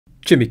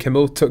Jimmy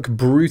Kimmel took a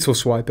brutal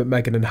swipe at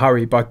Meghan and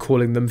Harry by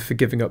calling them for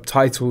giving up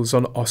titles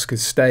on Oscars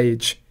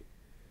stage.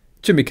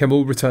 Jimmy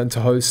Kimmel returned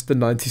to host the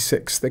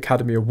 96th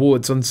Academy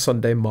Awards on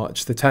Sunday,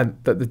 March the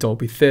 10th at the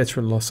Dolby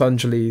Theatre in Los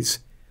Angeles,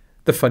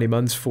 the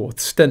funnyman's fourth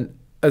stint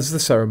as the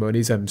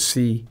ceremony's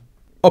emcee.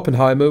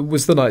 Oppenheimer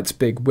was the night's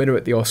big winner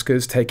at the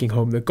Oscars, taking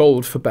home the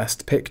gold for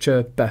Best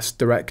Picture, Best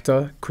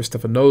Director,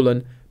 Christopher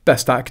Nolan,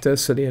 Best Actor,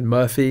 Cillian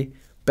Murphy,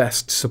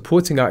 Best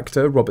Supporting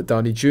Actor, Robert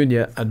Downey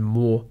Jr., and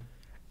more.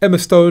 Emma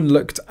Stone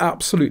looked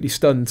absolutely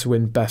stunned to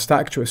win Best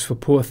Actress for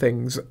Poor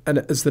Things, and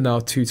as the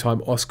now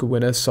two-time Oscar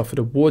winner suffered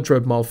a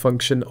wardrobe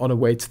malfunction on her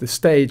way to the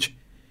stage,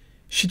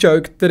 she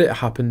joked that it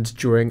happened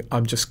during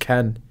I'm Just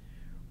Ken,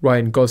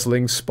 Ryan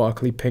Gosling's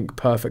sparkly pink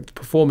perfect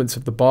performance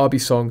of the Barbie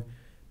song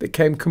that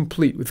came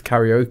complete with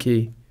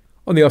karaoke.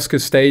 On the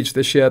Oscars stage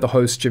this year, the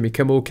host Jimmy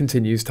Kimmel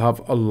continues to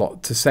have a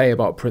lot to say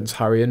about Prince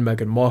Harry and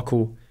Meghan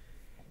Markle.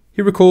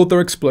 He recalled their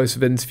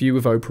explosive interview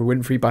with Oprah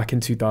Winfrey back in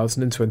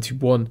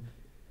 2021.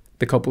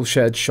 The couple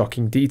shared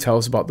shocking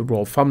details about the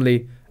royal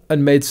family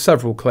and made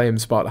several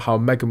claims about how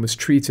Meghan was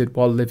treated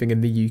while living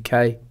in the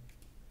UK.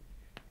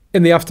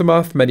 In the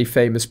aftermath, many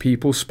famous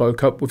people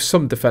spoke up, with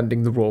some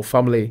defending the royal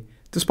family.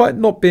 Despite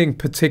not being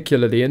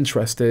particularly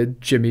interested,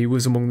 Jimmy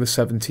was among the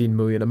 17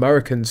 million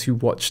Americans who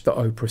watched the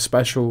Oprah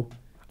special.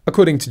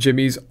 According to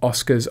Jimmy's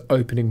Oscars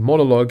opening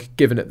monologue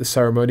given at the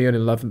ceremony on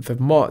 11th of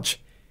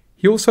March,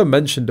 he also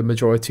mentioned a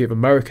majority of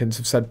Americans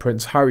have said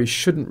Prince Harry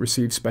shouldn't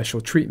receive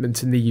special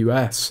treatment in the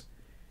US.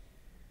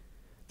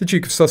 The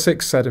Duke of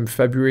Sussex said in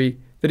February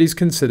that he's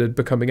considered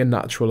becoming a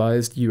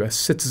naturalised US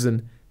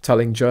citizen,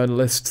 telling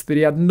journalists that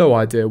he had no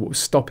idea what was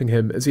stopping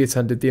him as he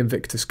attended the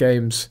Invictus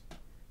Games.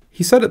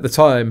 He said at the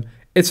time,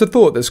 "It's a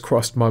thought that's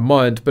crossed my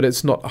mind, but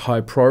it's not a high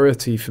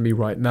priority for me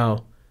right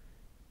now."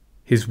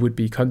 His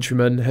would-be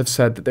countrymen have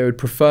said that they would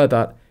prefer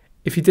that,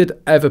 if he did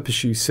ever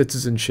pursue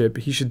citizenship,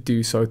 he should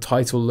do so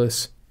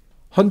titleless.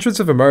 Hundreds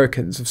of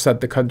Americans have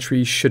said the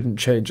country shouldn't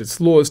change its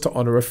laws to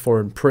honour a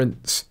foreign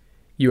prince.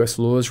 US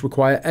laws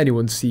require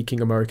anyone seeking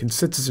American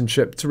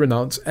citizenship to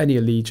renounce any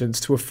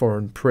allegiance to a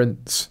foreign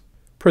prince.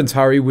 Prince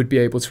Harry would be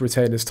able to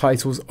retain his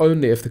titles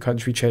only if the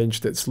country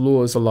changed its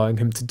laws, allowing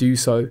him to do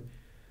so.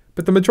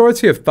 But the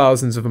majority of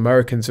thousands of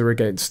Americans are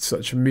against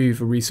such a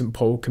move, a recent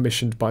poll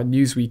commissioned by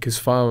Newsweek has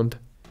found.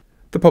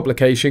 The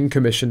publication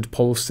commissioned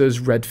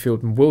pollsters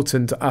Redfield and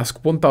Wilton to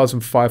ask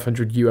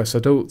 1,500 US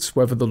adults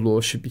whether the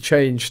law should be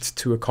changed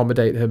to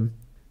accommodate him.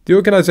 The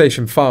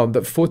organisation found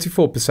that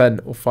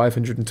 44%, or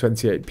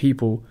 528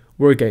 people,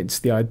 were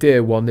against the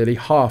idea, while nearly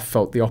half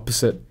felt the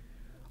opposite.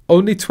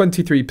 Only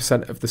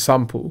 23% of the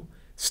sample,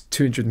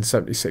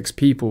 276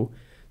 people,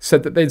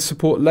 said that they'd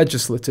support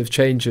legislative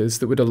changes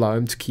that would allow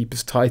him to keep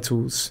his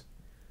titles.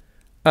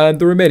 And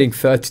the remaining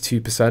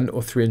 32%,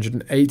 or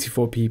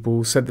 384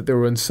 people, said that they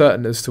were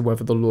uncertain as to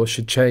whether the law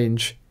should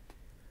change.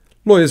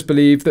 Lawyers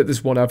believe that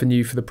there's one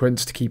avenue for the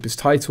prince to keep his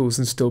titles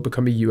and still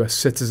become a US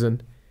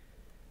citizen.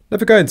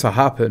 Never going to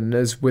happen,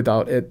 as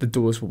without it the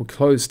doors will be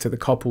closed to the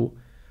couple.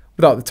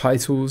 Without the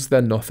titles,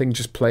 they're nothing,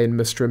 just plain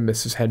Mr. and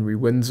Mrs. Henry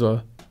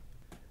Windsor.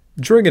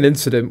 During an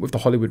incident with The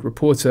Hollywood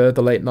Reporter,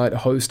 the late-night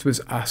host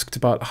was asked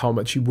about how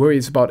much he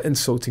worries about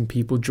insulting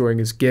people during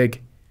his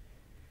gig.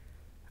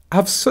 "I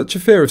have such a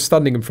fear of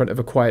standing in front of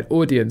a quiet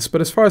audience,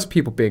 but as far as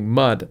people being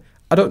mad,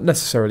 I don't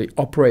necessarily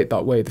operate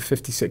that way," the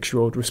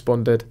 56-year-old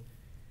responded.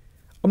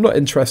 "I'm not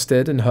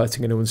interested in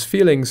hurting anyone's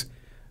feelings,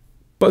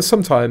 but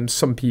sometimes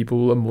some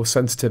people are more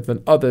sensitive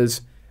than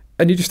others,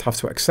 and you just have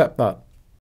to accept that."